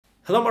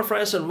Hello my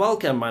friends and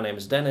welcome, my name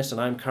is Dennis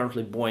and I'm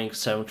currently Boeing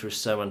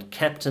 737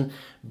 captain,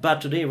 but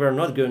today we're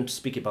not going to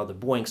speak about the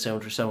Boeing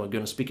 737, we're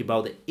going to speak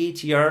about the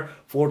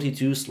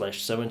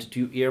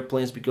ATR42/72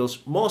 airplanes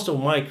because most of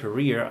my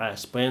career I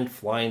spent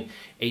flying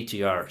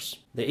ATRs.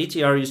 The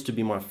ATR used to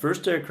be my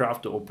first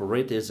aircraft to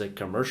operate as a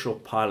commercial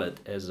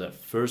pilot, as a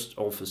first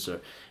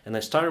officer, and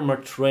I started my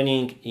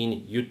training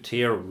in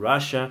UTAIR,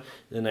 Russia,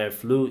 then I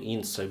flew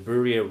in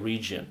Siberia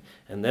region,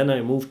 and then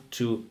I moved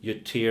to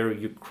UTAIR,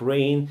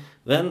 Ukraine.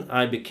 Then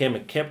I became a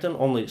captain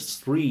only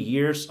 3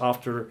 years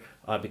after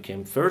I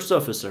became first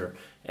officer,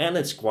 and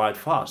it's quite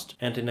fast.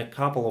 And in a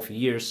couple of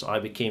years I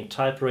became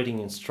type rating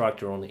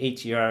instructor on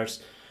ATRs,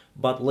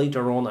 but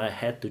later on I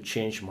had to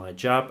change my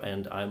job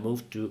and I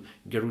moved to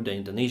Garuda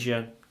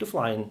Indonesia to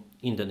fly in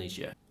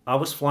Indonesia. I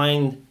was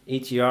flying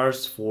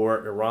ATRs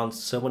for around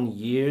 7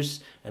 years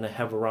and I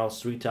have around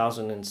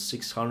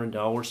 3,600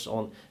 hours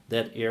on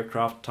that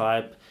aircraft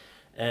type.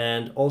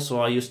 And also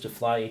I used to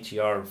fly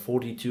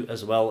ATR42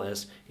 as well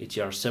as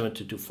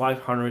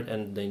ATR72-500,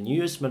 and the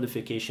newest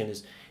modification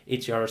is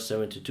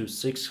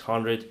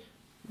ATR72-600,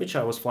 which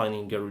I was flying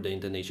in Garuda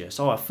Indonesia.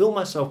 So I feel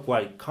myself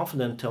quite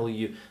confident telling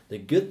you the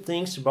good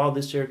things about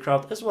this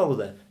aircraft as well as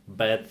the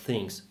bad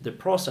things, the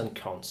pros and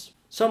cons.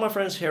 So my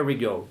friends, here we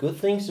go. Good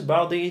things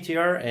about the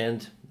ATR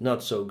and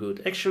not so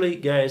good. Actually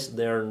guys,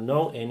 there are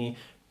no any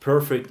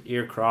perfect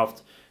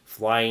aircraft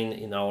flying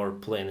in our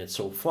planet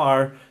so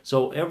far,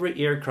 so every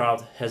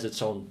aircraft has its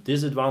own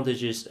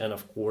disadvantages and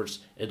of course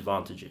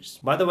advantages.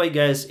 By the way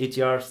guys,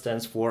 ATR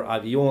stands for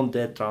Avion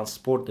de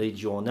Transport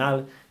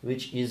Regional,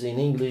 which is in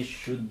English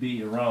should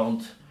be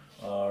around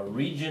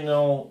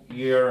regional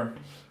air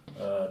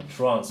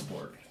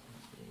transport,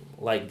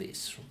 like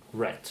this,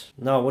 right.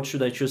 Now what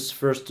should I choose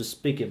first to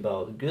speak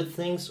about, good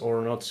things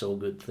or not so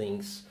good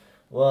things?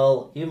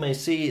 Well, you may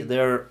see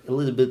they're a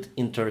little bit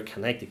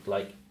interconnected,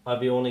 like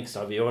avionics,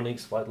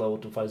 flight level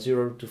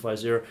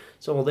 250,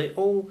 so they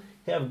all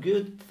have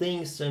good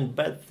things and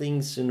bad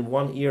things in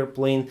one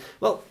airplane.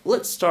 Well,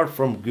 let's start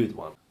from good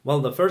one. Well,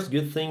 the first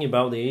good thing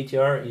about the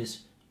ATR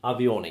is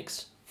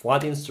avionics,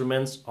 flight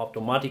instruments,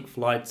 automatic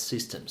flight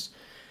systems,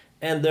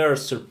 and they're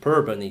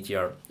superb on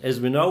ATR. As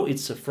we know,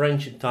 it's a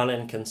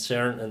French-Italian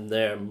concern and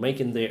they're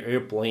making their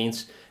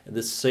airplanes in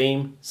the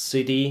same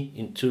city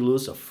in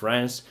Toulouse of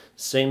France,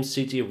 same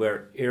city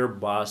where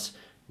Airbus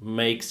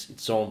makes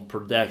its own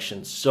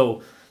production.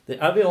 So the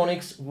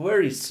avionics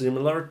very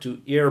similar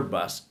to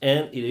Airbus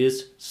and it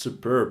is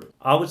superb.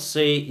 I would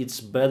say it's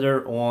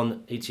better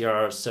on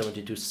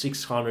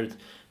ATR72-600.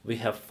 We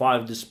have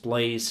 5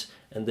 displays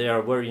and they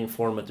are very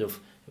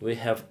informative. We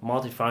have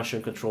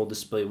multifunction control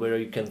display where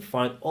you can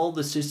find all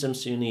the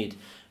systems you need.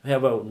 We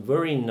have a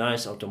very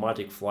nice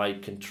automatic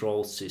flight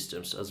control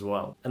systems as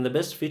well. And the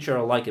best feature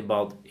I like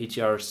about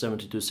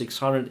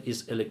ATR72-600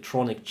 is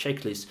electronic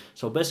checklist.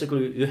 So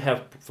basically you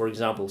have, for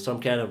example,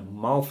 some kind of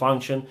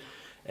malfunction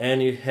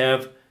and you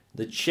have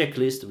the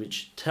checklist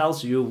which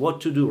tells you what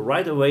to do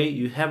right away.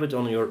 You have it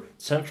on your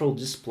central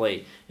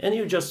display and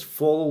you just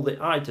follow the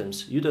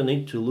items. You don't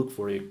need to look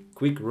for a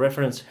quick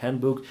reference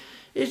handbook.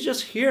 It's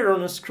just here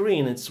on the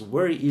screen. It's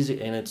very easy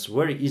and it's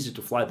very easy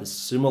to fly the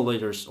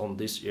simulators on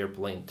this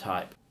airplane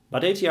type.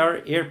 But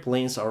ATR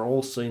airplanes are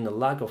also in a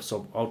lack of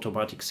some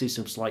automatic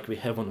systems like we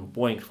have on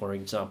Boeing, for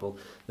example.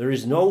 There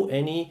is no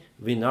any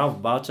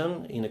VNAV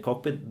button in the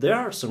cockpit. There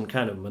are some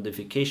kind of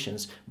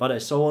modifications, but I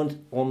saw it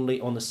only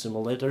on the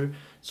simulator.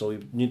 So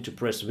you need to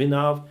press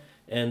VNAV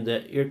and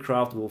the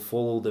aircraft will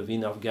follow the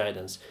VNAV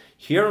guidance.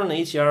 Here on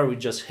ATR we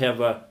just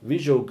have a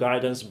visual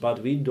guidance,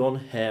 but we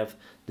don't have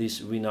this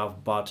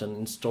VNAV button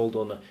installed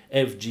on the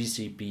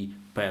FGCP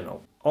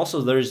panel.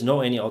 Also, there is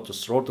no any auto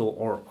throttle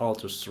or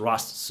auto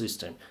thrust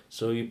system.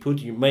 So you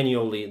put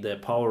manually the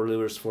power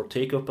levers for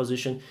takeoff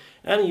position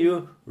and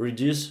you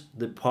reduce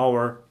the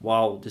power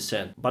while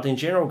descent. But in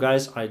general,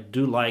 guys, I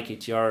do like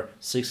ATR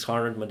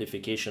 600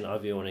 modification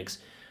avionics.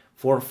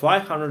 For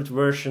 500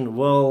 version,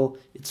 well,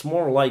 it's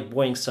more like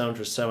Boeing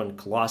 737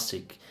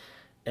 Classic.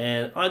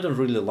 And I don't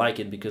really like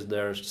it because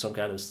there's some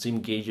kind of steam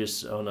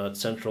gauges on a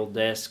central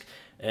desk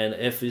and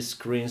FE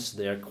screens,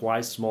 they are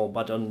quite small,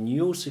 but on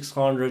new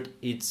 600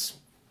 it's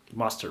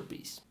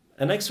masterpiece.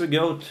 And next we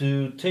go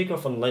to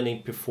takeoff and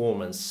landing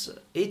performance.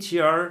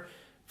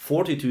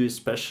 ATR42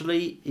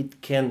 especially,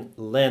 it can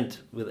land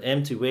with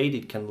empty weight,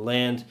 it can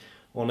land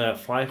on a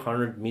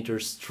 500-meter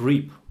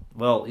strip.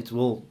 Well, it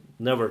will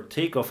never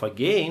take off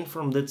again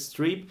from that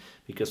strip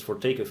because for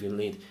takeoff you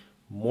need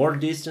more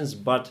distance,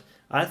 but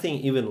I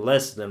think even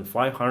less than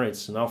 500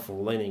 is enough for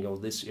landing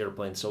of this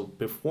airplane. So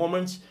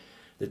performance,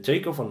 the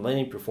takeoff and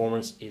landing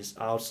performance is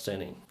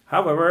outstanding.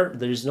 However,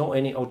 there is no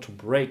any auto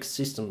brake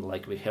system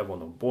like we have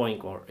on a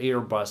Boeing or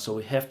Airbus, so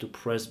we have to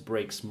press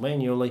brakes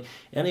manually,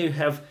 and you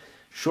have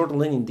short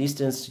landing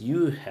distance,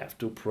 you have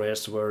to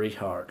press very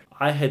hard.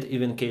 I had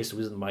even case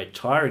with my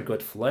tire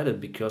got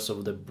flattened because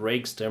of the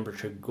brakes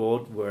temperature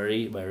got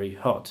very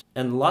hot.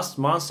 And last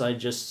month I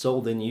just saw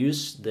the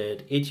news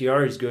that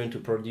ATR is going to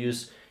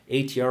produce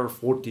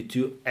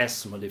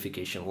ATR42S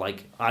modification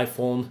like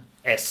iPhone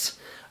S.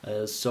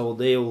 So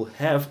they will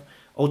have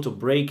auto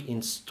brake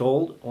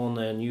installed on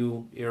a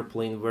new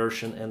airplane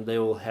version, and they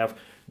will have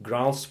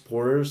ground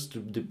spotters to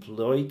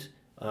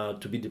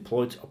be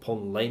deployed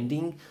upon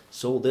landing,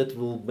 so that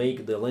will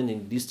make the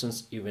landing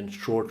distance even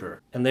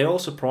shorter. And they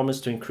also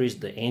promise to increase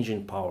the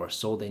engine power,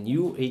 so the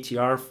new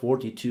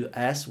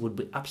ATR42S would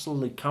be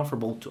absolutely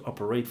comfortable to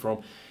operate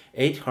from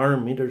 800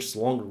 meters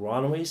long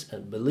runways,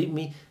 and believe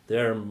me,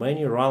 there are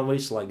many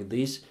runways like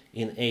this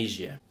in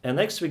Asia. And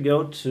next we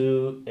go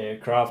to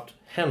aircraft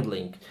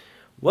handling.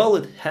 Well,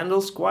 it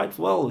handles quite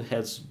well. It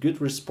has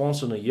good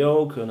response on a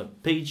yoke, on a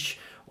pitch,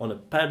 on the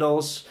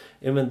pedals,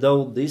 even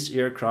though this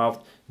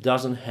aircraft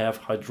doesn't have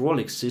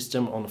hydraulic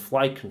system on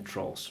flight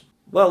controls.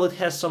 Well, it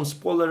has some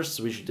spoilers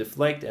which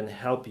deflect and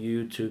help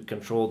you to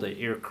control the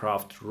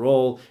aircraft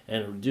roll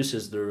and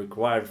reduces the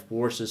required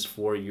forces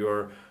for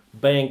your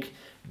bank,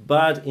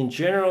 but in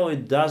general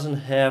it doesn't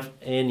have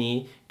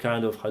any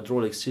kind of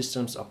hydraulic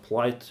systems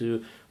applied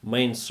to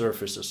main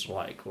surfaces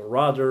like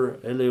rudder,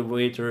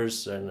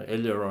 elevators and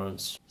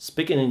ailerons.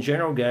 Speaking in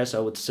general, guys, I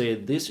would say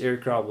this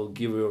aircraft will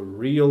give you a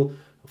real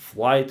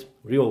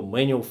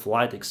manual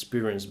flight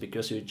experience,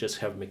 because you just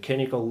have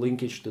mechanical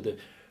linkage to the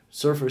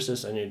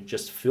surfaces and you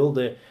just feel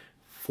the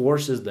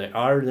forces, the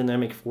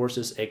aerodynamic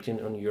forces acting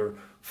on your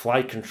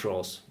flight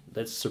controls.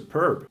 That's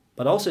superb.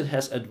 But also it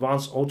has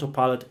advanced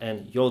autopilot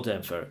and yaw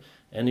damper.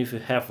 And if you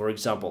have, for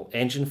example,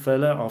 engine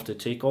failure after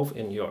takeoff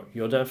and your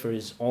yaw damper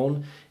is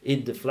on,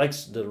 it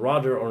deflects the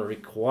rudder on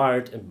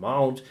required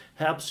amount,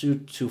 helps you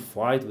to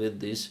fight with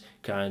this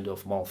kind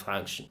of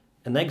malfunction.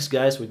 And next,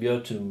 guys, we go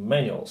to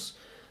manuals.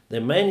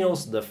 The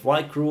manuals, the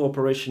flight crew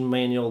operation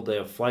manual,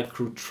 the flight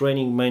crew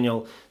training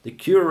manual, the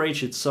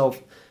QRH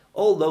itself,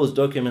 all those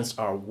documents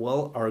are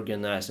well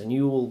organized and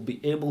you will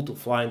be able to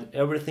find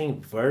everything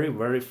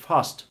very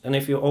fast. And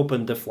if you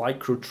open the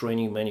flight crew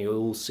training manual,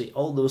 you will see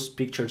all those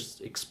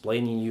pictures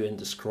explaining you and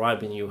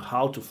describing you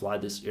how to fly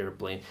this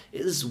airplane.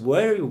 It is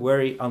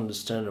very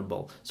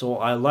understandable. So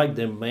I like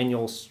the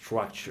manual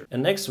structure.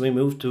 And next we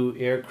move to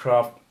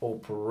aircraft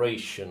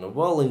operation.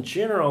 Well, in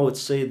general, I would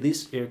say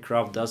this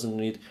aircraft doesn't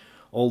need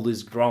all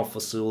these ground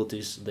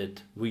facilities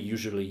that we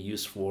usually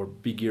use for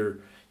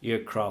bigger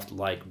aircraft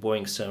like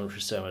Boeing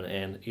 737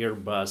 and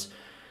Airbus.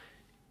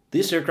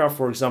 This aircraft,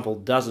 for example,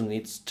 doesn't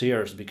need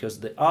stairs because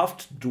the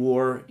aft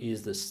door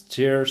is the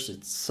stairs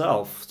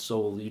itself.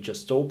 So you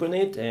just open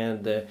it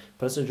and the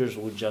passengers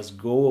will just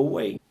go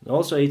away.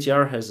 Also,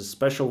 ATR has a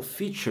special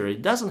feature.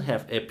 It doesn't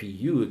have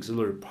APU,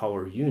 auxiliary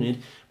power unit,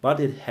 but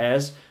it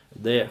has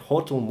the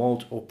hotel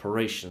mode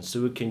operation. So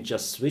you can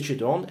just switch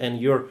it on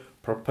and your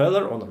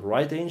propeller on the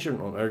right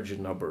engine, on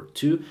engine number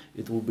 2,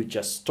 it will be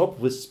just stopped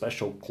with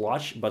special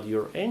clutch, but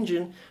your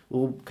engine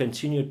will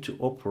continue to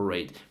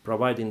operate,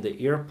 providing the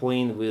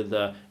airplane with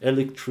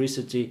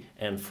electricity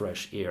and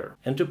fresh air.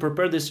 And to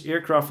prepare this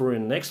aircraft for your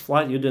next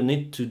flight, you don't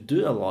need to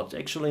do a lot.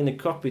 Actually, in the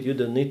cockpit, you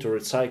don't need to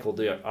recycle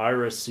the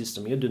IRS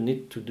system. You don't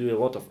need to do a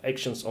lot of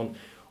actions on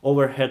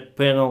overhead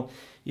panel.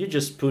 You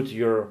just put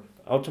your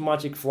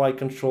automatic flight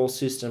control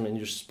system and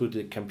you just put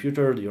the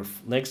computer, your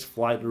next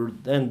flight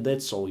route, and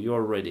that's all,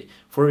 you're ready.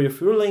 For your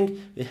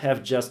fueling, we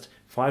have just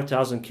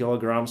 5,000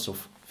 kilograms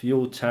of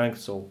fuel tank,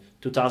 so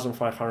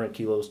 2,500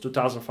 kilos,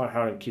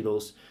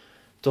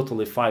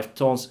 totally 5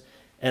 tons.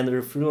 And the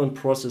refueling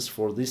process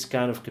for this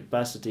kind of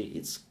capacity,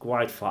 it's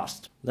quite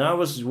fast. Now I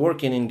was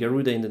working in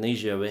Garuda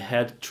Indonesia. We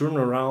had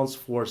turnarounds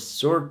for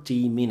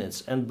 30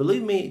 minutes, and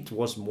believe me, it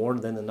was more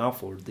than enough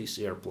for this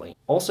airplane.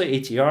 Also,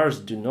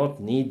 ATRs do not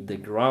need the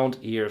ground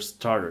air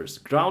starters.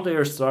 Ground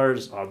air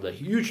starters are the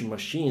huge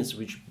machines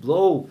which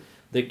blow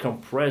the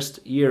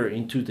compressed air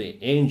into the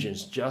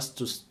engines just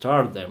to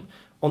start them.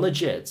 On the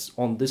jets,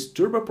 on this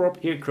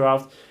turboprop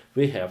aircraft,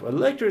 we have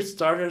electric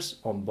starters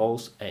on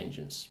both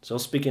engines. So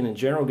speaking in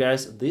general,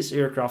 guys, this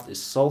aircraft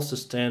is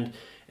self-sustained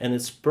and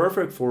it's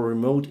perfect for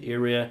remote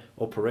area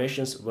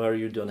operations where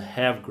you don't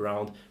have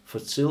ground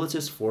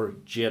facilities for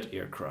jet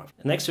aircraft.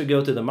 And next we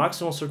go to the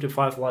maximum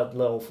certified flight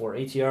level for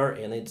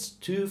ATR, and it's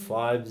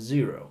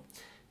 250.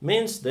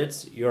 Means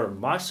that's your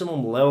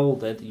maximum level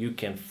that you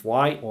can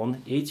fly on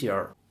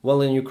ATR.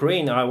 Well, in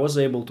Ukraine I was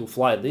able to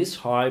fly this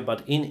high,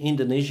 but in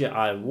Indonesia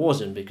I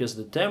wasn't, because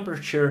the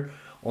temperature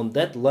on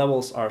that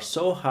levels are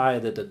so high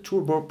that the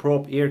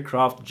turboprop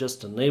aircraft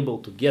just unable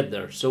to get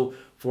there. So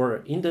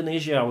for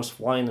Indonesia I was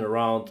flying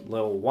around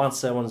level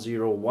 170,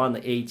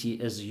 180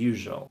 as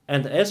usual.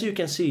 And as you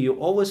can see, you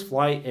always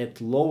fly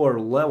at lower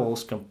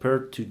levels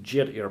compared to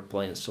jet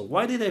airplanes. So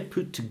why did I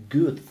put two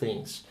good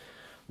things?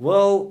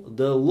 Well,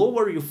 the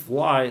lower you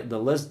fly, the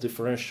less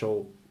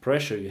differential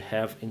pressure you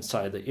have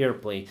inside the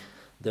airplane.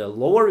 The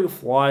lower you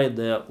fly,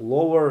 the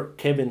lower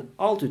cabin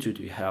altitude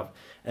you have,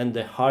 and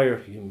the higher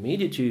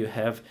humidity you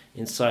have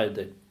inside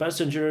the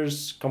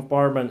passengers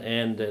compartment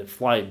and the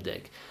flight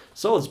deck.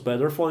 So it's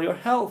better for your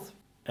health,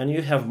 and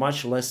you have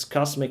much less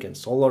cosmic and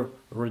solar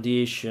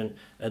radiation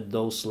at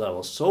those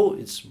levels. So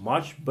it's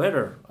much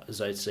better,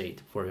 as I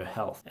said, for your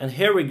health. And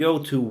here we go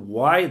to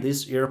why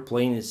this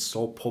airplane is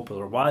so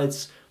popular, why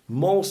it's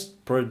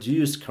most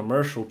produced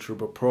commercial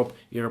turboprop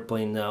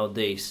airplane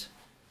nowadays.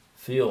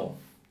 Fuel.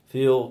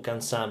 fuel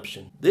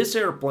consumption. This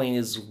airplane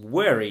is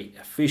very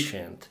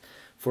efficient.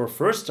 For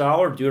first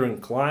hour during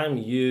climb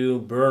you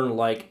burn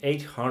like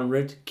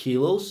 800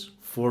 kilos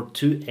for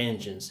 2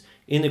 engines.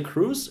 In a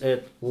cruise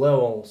at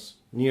levels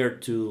near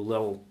to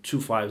level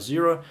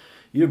 250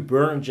 you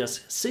burn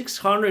just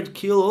 600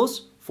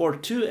 kilos for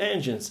 2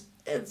 engines.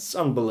 It's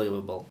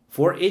unbelievable.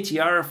 For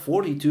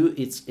ATR42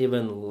 it's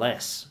even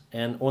less,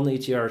 and on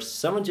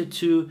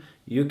ATR72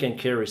 you can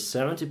carry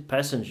 70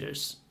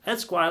 passengers.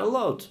 That's quite a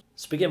lot.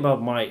 Speaking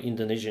about my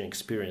Indonesian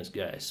experience,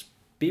 guys,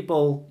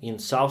 people in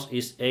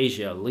Southeast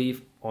Asia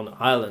live on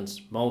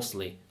islands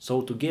mostly,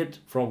 so to get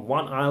from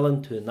one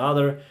island to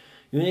another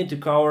you need to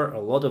cover a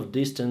lot of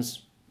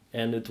distance,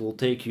 and it will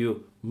take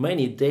you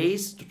many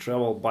days to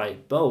travel by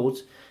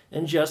boat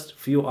and just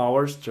few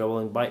hours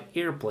traveling by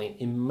airplane.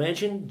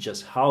 Imagine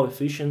just how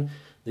efficient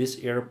this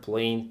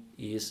airplane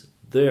is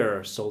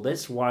there. So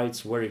that's why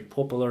it's very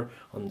popular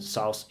on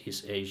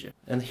Southeast Asia.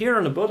 And here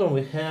on the bottom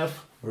we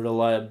have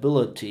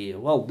reliability.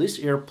 Well, this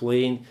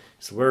airplane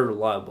is very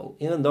reliable,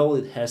 even though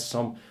it has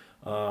some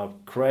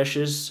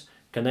crashes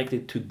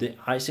connected to the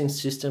de-icing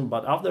system,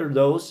 but after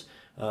those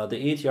the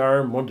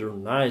ATR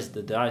modernized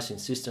the de-icing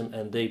system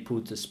and they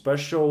put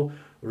special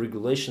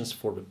regulations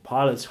for the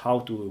pilots how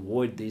to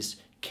avoid these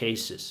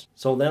cases.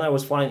 So then I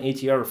was flying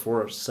ATR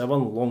for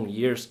 7 long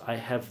years. I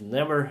have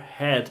never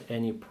had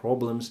any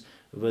problems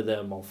with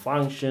the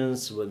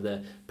malfunctions, with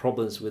the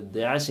problems with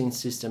the icing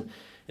system.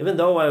 Even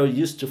though I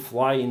used to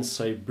fly in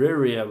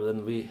Siberia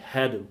when we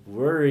had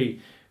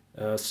very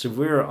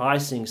severe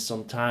icing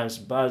sometimes,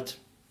 but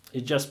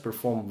it just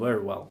performed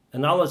very well.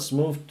 And now let's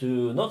move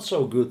to not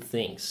so good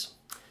things.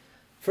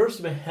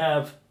 First we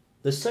have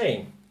the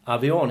same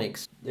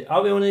avionics. The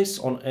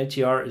avionics on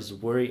ATR is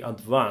very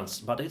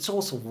advanced, but it's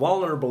also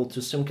vulnerable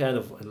to some kind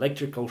of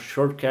electrical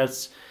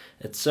shortcuts,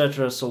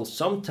 etc. So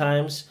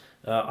sometimes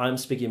I'm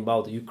speaking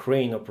about the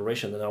Ukraine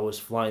operation that I was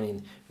flying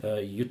in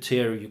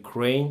UTR,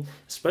 Ukraine,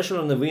 especially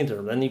in the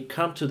winter. When you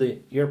come to the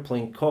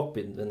airplane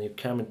cockpit, when you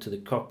come into the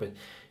cockpit,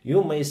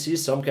 you may see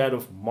some kind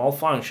of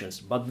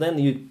malfunctions, but then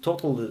you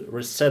totally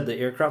reset the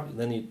aircraft,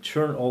 then you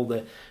turn all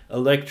the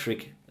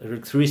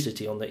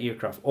electricity on the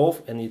aircraft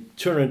off and you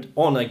turn it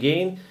on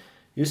again.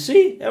 You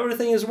see,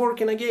 everything is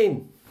working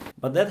again.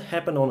 But that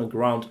happened on the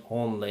ground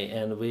only,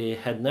 and we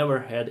had never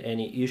had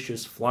any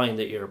issues flying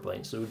the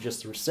airplane. So we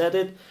just reset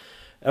it.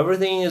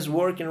 Everything is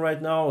working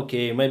right now.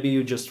 Okay, maybe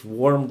you just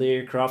warm the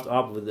aircraft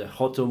up with the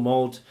auto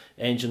mode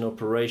engine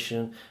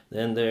operation,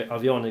 then the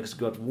avionics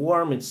got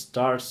warm, it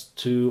starts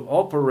to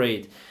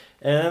operate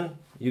and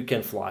you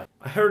can fly.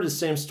 I heard the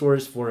same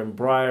stories for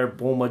Embraer,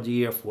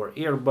 Bombardier, for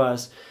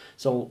Airbus.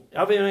 So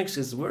avionics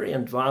is very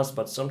advanced,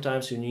 but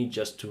sometimes you need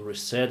just to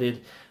reset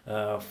it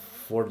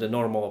for the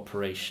normal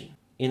operation.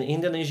 In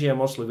Indonesia,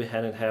 mostly we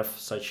hadn't have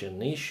such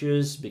an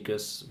issues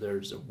because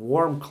there's a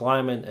warm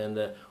climate and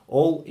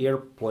all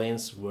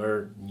airplanes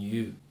were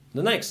new.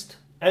 The next,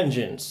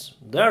 engines.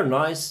 They're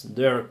nice,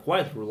 they're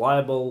quite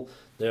reliable,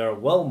 they're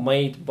well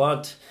made,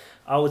 but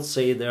I would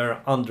say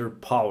they're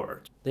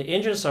underpowered. The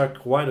engines are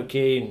quite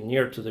okay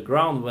near to the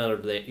ground where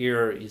the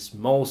air is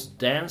most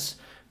dense,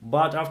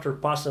 but after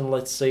passing,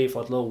 let's say, at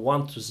level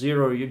 1 to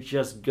 0, you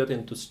just get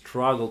into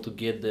struggle to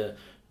get the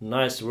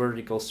nice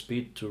vertical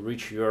speed to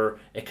reach your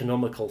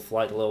economical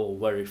flight level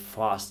very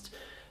fast.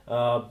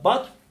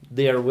 But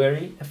they are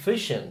very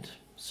efficient.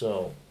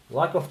 So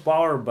lack of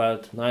power,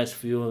 but nice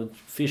fuel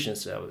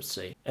efficiency, I would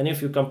say. And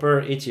if you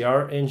compare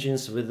ATR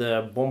engines with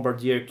the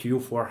Bombardier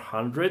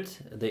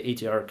Q400, the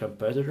ATR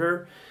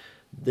competitor,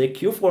 the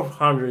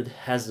Q400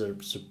 has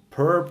a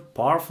superb,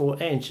 powerful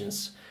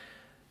engines.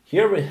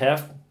 Here we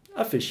have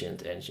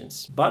efficient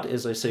engines. But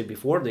as I said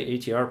before, the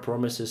ATR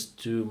promises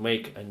to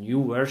make a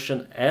new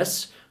version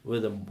S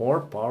with a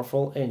more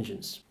powerful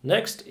engines.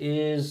 Next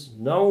is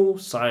no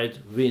side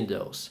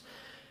windows.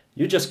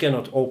 You just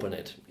cannot open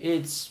it.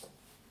 It's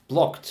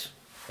blocked.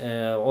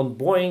 On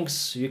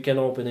Boeings you can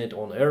open it,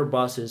 on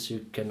Airbuses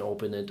you can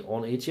open it,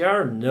 on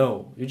ATR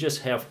no. You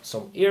just have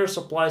some air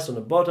supplies on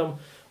the bottom,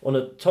 on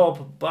the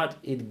top, but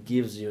it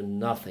gives you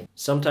nothing.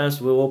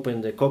 Sometimes we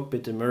open the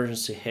cockpit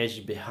emergency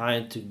hatch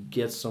behind to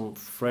get some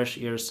fresh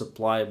air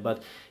supply,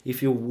 but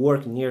if you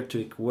work near to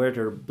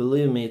equator,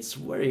 believe me, it's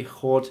very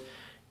hot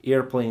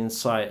airplane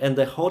inside. And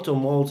the auto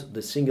mode,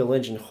 the single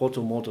engine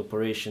auto mode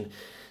operation,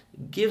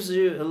 gives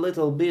you a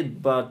little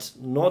bit, but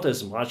not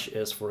as much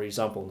as, for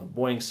example, the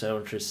Boeing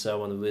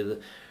 737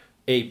 with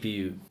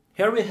APU.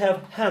 Here we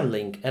have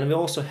handling, and we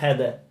also had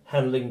a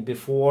handling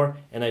before,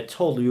 and I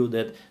told you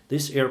that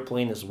this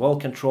airplane is well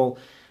controlled,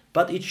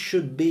 but it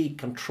should be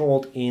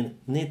controlled in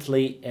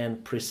neatly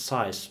and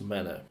precise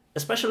manner.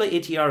 Especially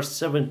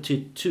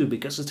ATR72,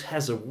 because it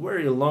has a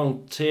very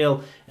long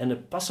tail and the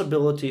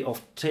possibility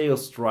of tail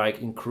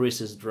strike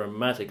increases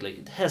dramatically.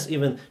 It has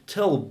even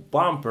tail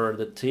bumper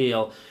the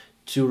tail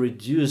to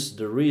reduce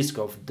the risk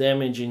of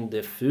damaging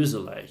the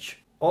fuselage.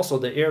 Also,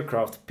 the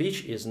aircraft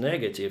pitch is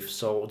negative,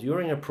 so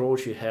during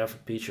approach you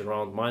have pitch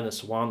around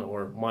 -1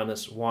 or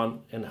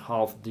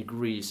 -1.5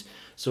 degrees.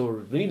 So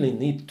you really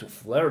need to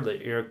flare the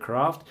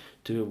aircraft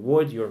to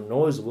avoid your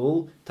nose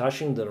wheel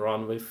touching the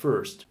runway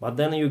first. But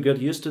then you get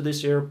used to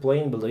this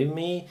airplane, believe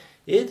me,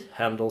 it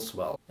handles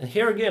well. And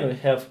here again we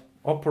have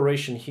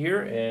operation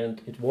here,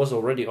 and it was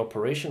already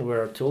operation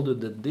where I told you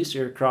that this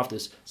aircraft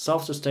is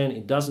self-sustained.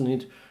 It doesn't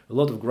need a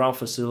lot of ground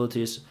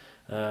facilities.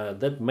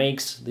 That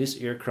makes this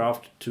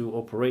aircraft to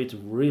operate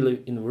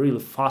in a really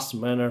fast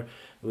manner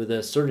with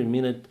a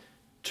 30-minute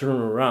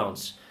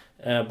turnarounds.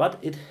 But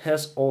it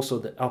has also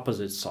the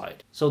opposite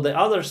side. So the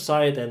other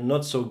side and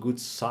not so good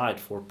side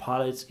for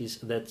pilots is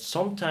that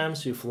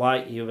sometimes you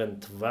fly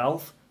even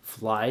 12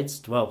 flights,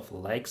 12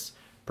 legs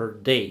per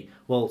day.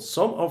 Well,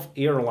 some of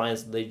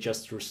airlines, they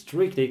just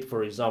restrict it.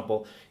 For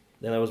example,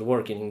 when I was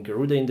working in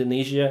Garuda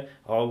Indonesia,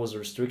 I was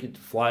restricted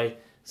to fly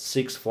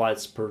 6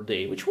 flights per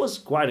day, which was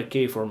quite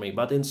okay for me.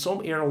 But in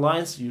some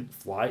airlines you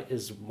fly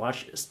as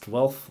much as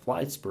 12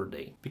 flights per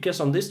day, because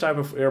on this type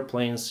of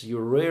airplanes you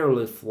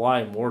rarely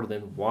fly more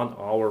than 1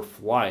 hour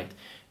flight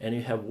and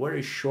you have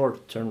very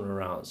short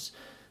turnarounds.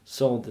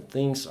 So the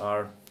things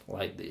are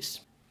like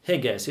this. Hey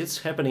guys,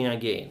 it's happening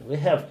again. We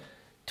have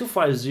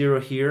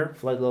 250 here,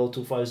 flight level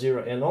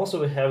 250, and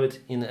also we have it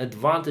in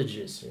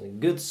advantages,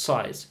 in good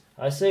size.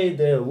 I say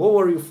the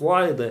lower you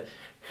fly, the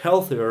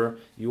healthier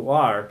you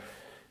are.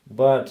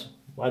 But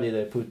why did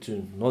I put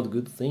two not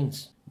good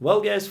things?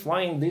 Well guys,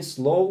 flying these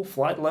low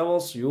flight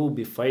levels, you will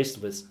be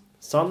faced with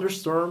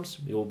thunderstorms,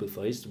 you will be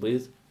faced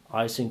with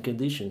icing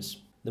conditions.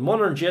 The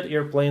modern jet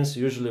airplanes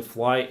usually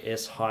fly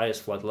as high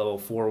as flight level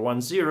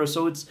 410,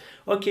 so it's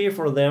okay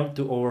for them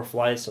to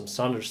overfly some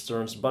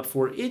thunderstorms, but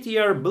for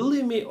ATR,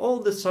 believe me, all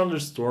the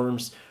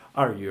thunderstorms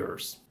are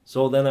yours.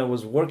 So then I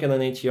was working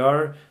on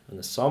ATR in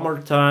the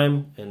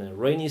summertime, in a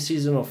rainy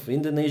season of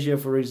Indonesia,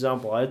 for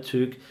example. I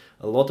took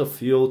a lot of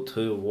fuel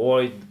to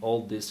avoid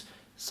all these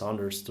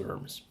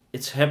thunderstorms.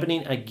 It's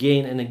happening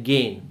again and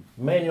again.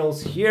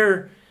 Manuals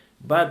here,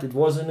 but it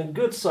was on a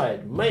good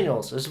side.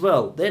 Manuals as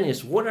well.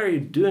 Dennis, what are you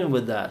doing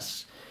with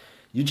us?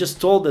 You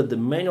just told that the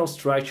manual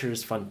structure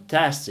is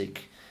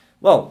fantastic.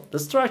 Well, the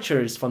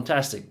structure is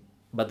fantastic,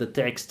 but the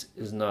text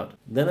is not.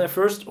 Then I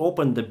first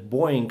opened the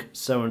Boeing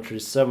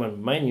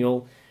 737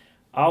 manual.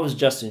 I was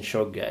just in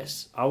shock,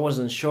 guys. I was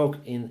in shock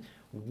in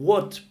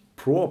what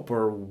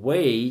proper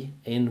way,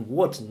 in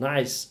what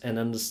nice and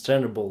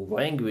understandable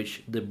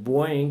language the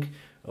Boeing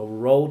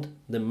wrote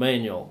the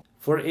manual.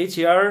 For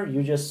ATR,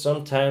 you just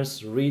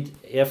sometimes read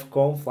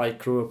FCOM, Flight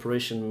Crew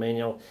Operation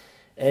Manual,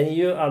 and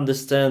you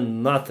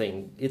understand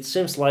nothing. It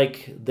seems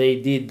like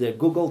they did the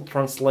Google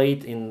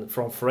Translate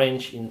from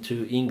French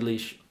into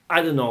English.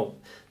 I don't know.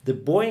 The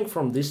Boeing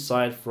from this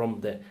side,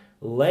 from the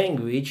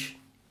language,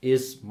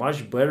 is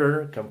much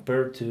better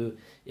compared to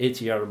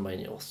ATR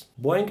manuals.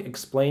 Boeing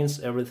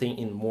explains everything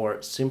in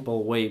more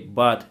simple way,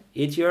 but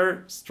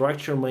ATR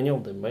structure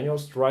manual, the manual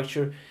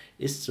structure,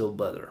 is still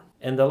better.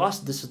 And the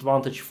last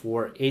disadvantage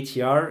for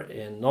ATR,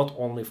 and not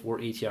only for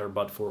ATR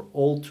but for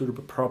all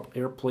turboprop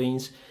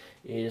airplanes,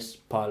 is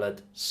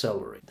pilot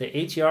salary. The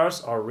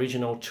ATRs are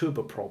regional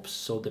turboprops,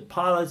 so the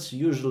pilots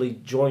usually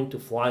join to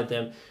fly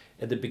them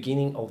at the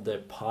beginning of their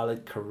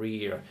pilot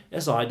career,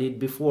 as I did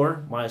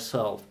before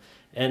myself.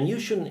 And you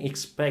shouldn't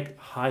expect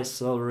high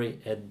salary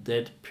at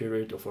that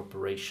period of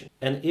operation.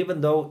 And even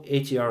though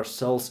ATR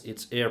sells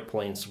its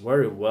airplanes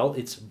very well,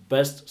 its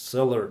best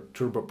seller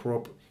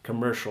turboprop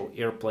commercial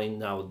airplane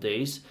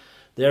nowadays,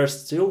 there are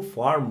still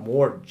far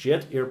more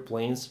jet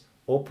airplanes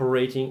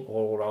operating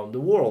all around the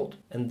world.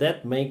 And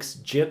that makes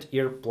jet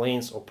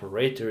airplanes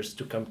operators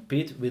to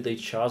compete with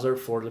each other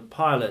for the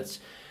pilots,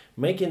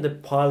 making the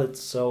pilot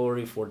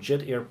salary for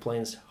jet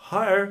airplanes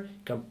higher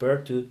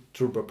compared to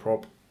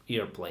turboprop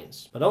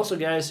airplanes. But also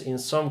guys, in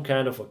some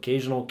kind of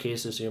occasional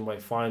cases you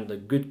might find the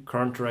good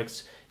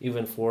contracts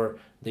even for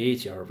the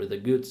ATR with a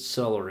good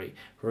salary.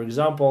 For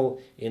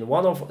example, in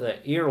one of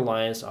the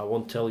airlines, I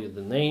won't tell you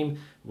the name,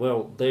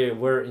 well, they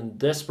were in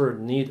desperate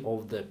need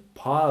of the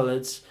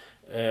pilots,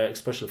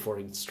 especially for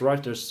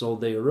instructors, so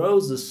they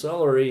rose the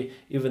salary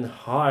even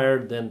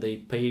higher than they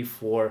pay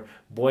for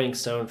Boeing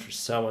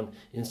 737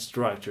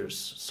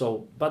 instructors.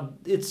 So, but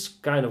it's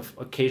kind of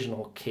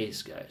occasional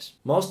case, guys.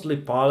 Mostly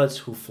pilots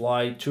who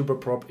fly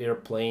turboprop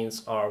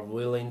airplanes are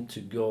willing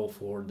to go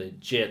for the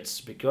jets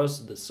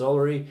because the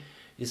salary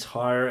is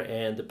higher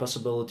and the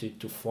possibility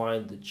to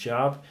find the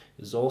job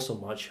is also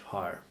much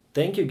higher.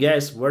 Thank you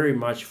guys very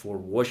much for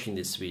watching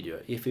this video.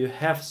 If you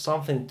have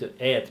something to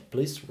add,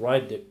 please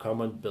write the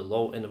comment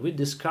below and we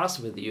discuss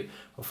with you.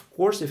 Of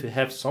course, if you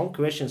have some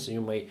questions,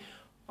 you may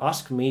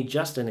ask me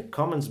just in the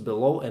comments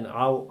below and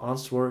I'll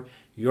answer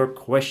your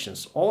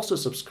questions. Also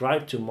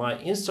subscribe to my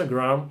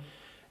Instagram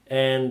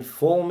and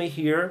follow me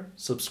here.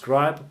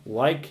 Subscribe,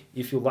 like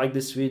if you like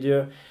this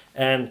video,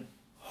 and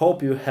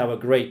hope you have a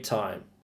great time.